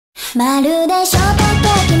まるでショートケ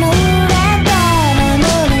ーキの上で飲む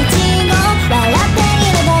イチゴ笑ってい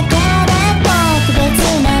るだけで特別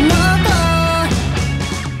なの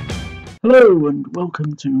Hello and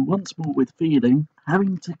welcome to Once More with Feeling,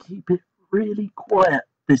 having to keep it really quiet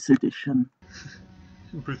this edition.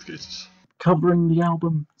 In both cases. Covering the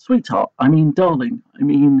album Sweetheart, I mean Darling, I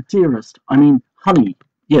mean Dearest, I mean Honey,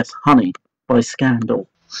 yes, Honey, by Scandal.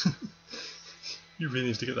 You really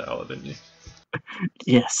need to get that out, didn't you?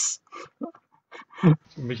 Yes. I'm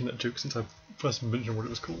making that joke since I first mentioned what it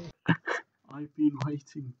was called. I've been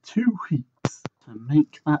waiting 2 weeks to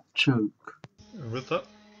make that joke. And with that,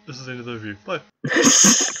 this is the end of the review. Bye.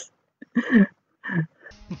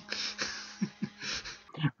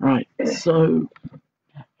 Right, so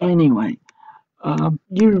anyway,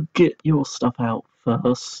 you get your stuff out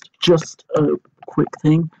first. Just a quick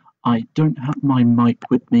thing, I don't have my mic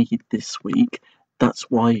with me this week. That's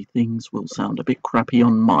why things will sound a bit crappy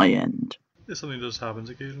on my end. If something does happen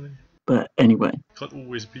occasionally. But anyway. Can't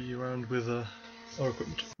always be around with our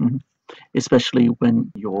equipment. Mm-hmm. Especially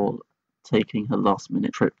when you're taking a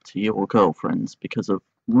last-minute trip to your girlfriend's because of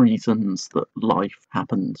reasons that life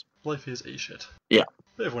happens. Life is a shit. Yeah.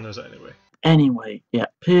 But everyone knows that anyway. Anyway, yeah,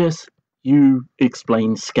 Pierce, you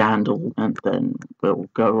explain Scandal, and then we'll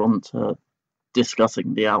go on to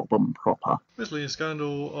discussing the album proper. Basically,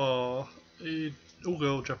 Scandal are a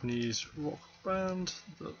all-girl Japanese rock band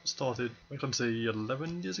that started, I can't say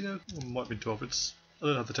 11 years ago, or might be 12. I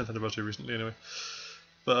don't have the 10th anniversary recently anyway.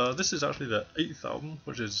 But this is actually their 8th album,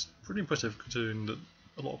 which is pretty impressive considering that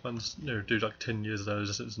a lot of bands, do like 10 years of their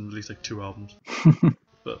existence and release like 2 albums.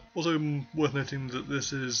 But also worth noting that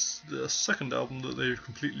this is the 2nd album that they've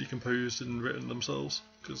completely composed and written themselves,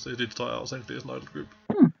 because they did start out essentially as an idol group.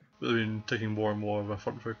 But they've been taking more and more of a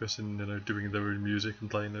front focus in doing their own music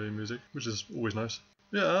and playing their own music, which is always nice.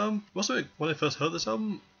 Yeah, also when I first heard this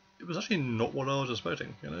album, it was actually not what I was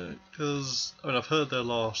expecting, because I've heard their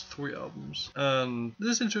last 3 albums, and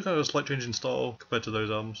this seems to be kind of a slight change in style compared to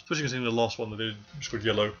those albums. Especially considering the last one that they did, which is called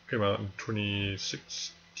Yellow, came out in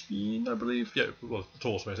 2016, I believe. Yeah, well,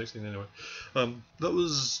 towards 2016 anyway. That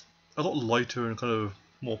was a lot lighter and kind of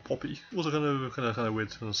more poppy. Also kind of with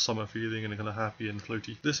kind of summer feeling and kind of happy and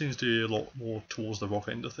floaty. This seems to be a lot more towards the rock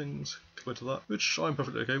end of things compared to that, which I'm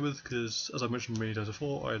perfectly okay with because, as I mentioned many times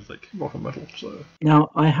before, I like rock and metal. So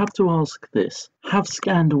now I have to ask this: have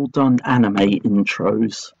Scandal done anime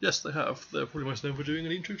intros? Yes, they have. They're probably most known for doing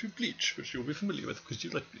an intro to Bleach, which you'll be familiar with because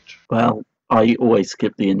you like Bleach. Well, I always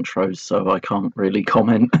skip the intros, so I can't really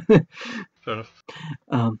comment. Fair enough.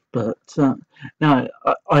 But now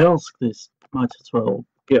I ask this, might as well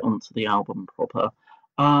get onto the album proper,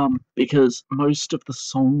 because most of the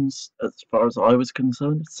songs, as far as I was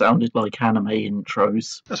concerned, sounded like anime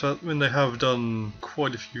intros. That's right. I mean, they have done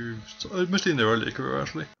quite a few, mostly in their earlier career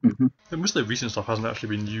actually. Mm-hmm. And most of their recent stuff hasn't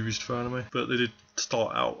actually been used for anime, but they did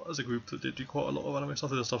start out as a group that did do quite a lot of anime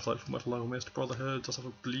stuff. They did stuff like Full Metal Alchemist, Brotherhood, stuff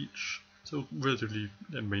like Bleach. So relatively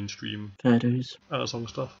mainstream Fair dues. song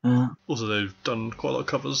stuff. Yeah. Also, they've done quite a lot of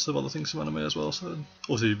covers of other things from anime as well. So,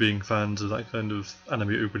 also being fans of that kind of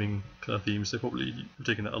anime opening kind of themes, they probably have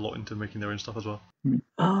taken that a lot into making their own stuff as well.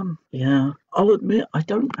 Yeah. I'll admit I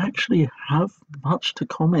don't actually have much to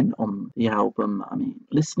comment on the album. I mean,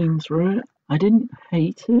 listening through it, I didn't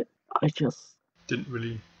hate it. I just didn't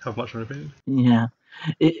really have much of an opinion. Yeah.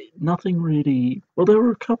 Nothing really. Well, there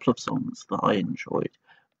were a couple of songs that I enjoyed,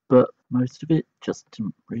 but most of it just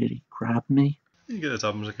didn't really grab me. You get those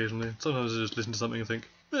albums occasionally. Sometimes you just listen to something and think,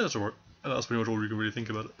 yeah, that's alright. And that's pretty much all you can really think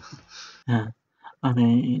about it. Yeah. I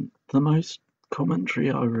mean, the most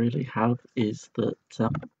commentary I really have is that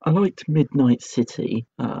I liked Midnight City.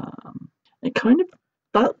 That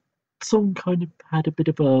song kind of had a bit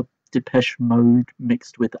of a Depeche Mode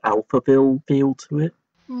mixed with Alphaville feel to it.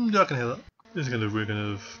 Yeah, I can hear that. There's kind of weird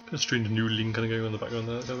kind of strange new link kind of going on in the background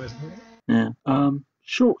there. That way. Yeah.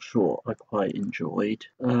 Short, I quite enjoyed.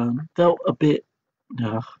 Felt a bit.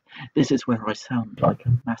 This is where I sound like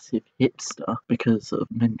a massive hipster because of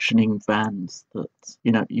mentioning bands that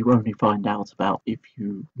you only find out about if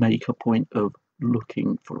you make a point of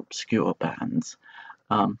looking for obscure bands.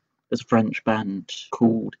 There's a French band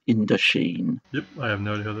called Indochine. Yep, I have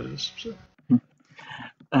no idea who that is. So.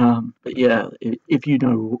 But yeah, if you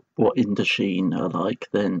know what Indochine are like,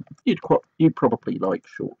 then you'd probably like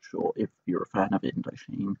Short if you're a fan of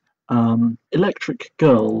Indochine. Electric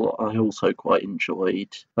Girl I also quite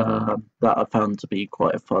enjoyed. That I found to be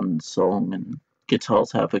quite a fun song, and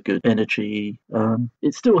guitars have a good energy.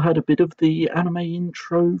 It still had a bit of the anime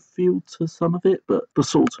intro feel to some of it, but the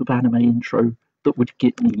sort of anime intro that would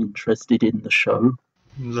get me interested in the show.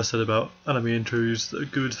 Less said about anime intros that are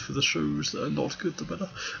good for the shows that are not good, the better.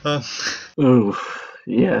 Oh,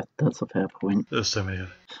 yeah, that's a fair point. There's so many.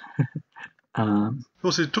 Um,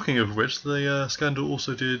 Also, talking of which, the Scandal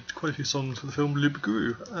also did quite a few songs for the film Loop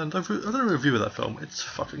Guru, and I've done a review of that film. It's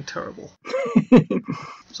fucking terrible.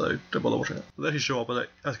 So don't bother watching it. They actually show up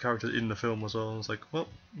as characters in the film as well. And I was like, well,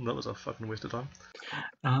 that was a fucking waste of time.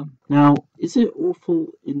 now, is it awful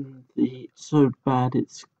in the so bad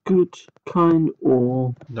it's good kind,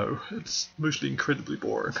 or No, it's mostly incredibly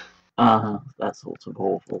boring. that's sort of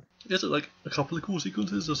awful? Is it like a couple of cool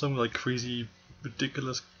sequences or some like crazy,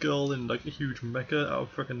 ridiculous girl in like a huge mecha out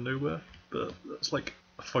of freaking nowhere? But that's like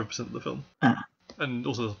 5% of the film. And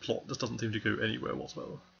also the plot just doesn't seem to go anywhere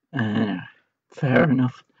whatsoever. Fair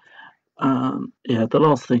enough. Yeah, the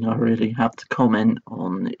last thing I really have to comment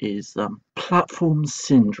on is Platform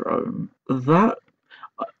Syndrome. That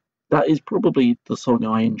is probably the song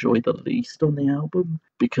I enjoy the least on the album,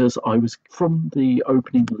 because from the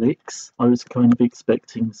opening licks, I was kind of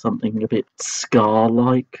expecting something a bit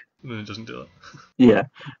ska-like. And then it doesn't do that. Yeah,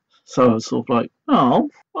 so I was sort of like, oh,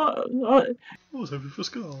 I was hoping for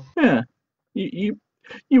ska. yeah, you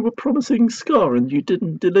were promising ska and you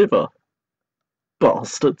didn't deliver,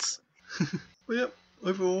 bastards. But yeah,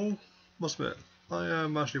 overall, must admit, I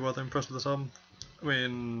am actually rather impressed with this album. I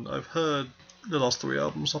mean, I've heard the last 3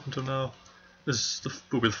 albums up until now. This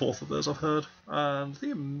will be the 4th of those I've heard. And I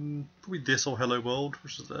think probably this or Hello World,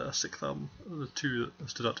 which is their 6th album, are the 2 that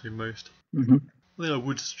stood out to me most. Mm-hmm. The thing I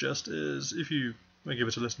would suggest is, if you may give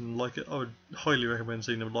it a listen and like it, I would highly recommend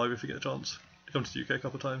seeing them live if you get a chance. They come to the UK a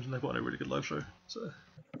couple of times and they've got a really good live show. So,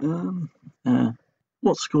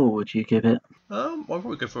 what score would you give it? I'd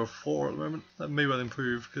probably go for a 4 at the moment. That may well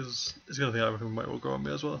improve, because it's the kind of thing I reckon might well grow on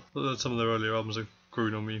me as well. But some of their earlier albums have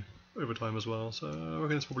grown on me over time as well, so I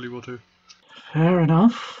reckon it's probably will too. Fair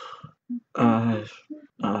enough.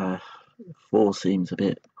 4 seems a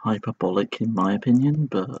bit hyperbolic in my opinion,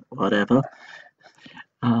 but whatever.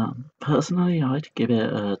 Personally, I'd give it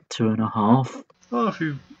a 2.5. Well, if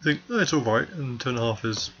you think it's alright, and 2.5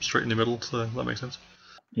 is straight in the middle, so that makes sense.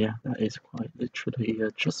 Yeah, that is quite literally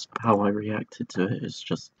just how I reacted to it. It's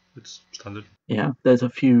standard. Yeah, there's a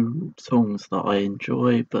few songs that I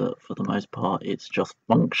enjoy, but for the most part, it's just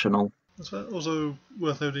functional. That's fair. Also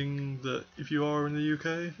worth noting that if you are in the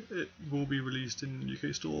UK, it will be released in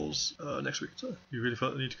UK stores next week. So if you really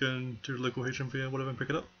felt the need to go into a local HMV or whatever and pick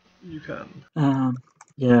it up, you can.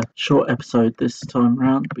 Yeah, short episode this time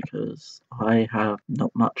round because I have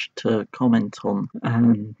not much to comment on,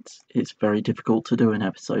 and it's very difficult to do an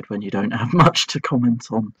episode when you don't have much to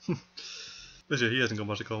comment on. But yeah, he hasn't got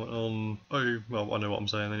much to comment on. I know what I'm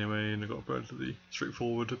saying anyway, and I've got a relatively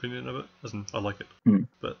straightforward opinion of it. As in, I like it.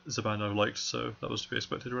 But it's a band I've liked, so that was to be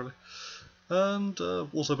expected, really. And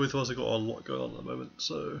also, both of us have got a lot going on at the moment,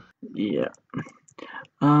 so... Yeah.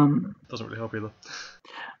 Doesn't really help either.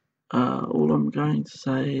 All I'm going to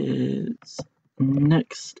say is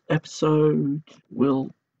next episode will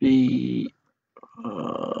be...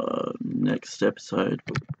 next episode...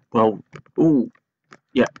 Well,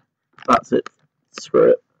 yeah, that's it.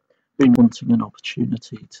 Screw it. Been wanting an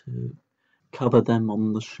opportunity to cover them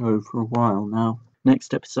on the show for a while now.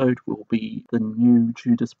 Next episode will be the new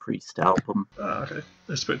Judas Priest album. Okay.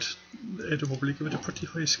 I expect Ed will probably give it a pretty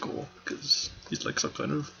high score, because he's like some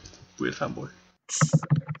kind of weird fanboy.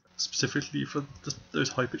 Specifically for those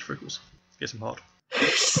high-pitched vocals. Gets him hard.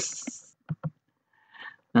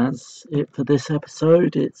 That's it for this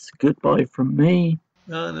episode. It's goodbye from me.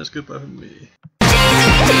 And it's goodbye from me.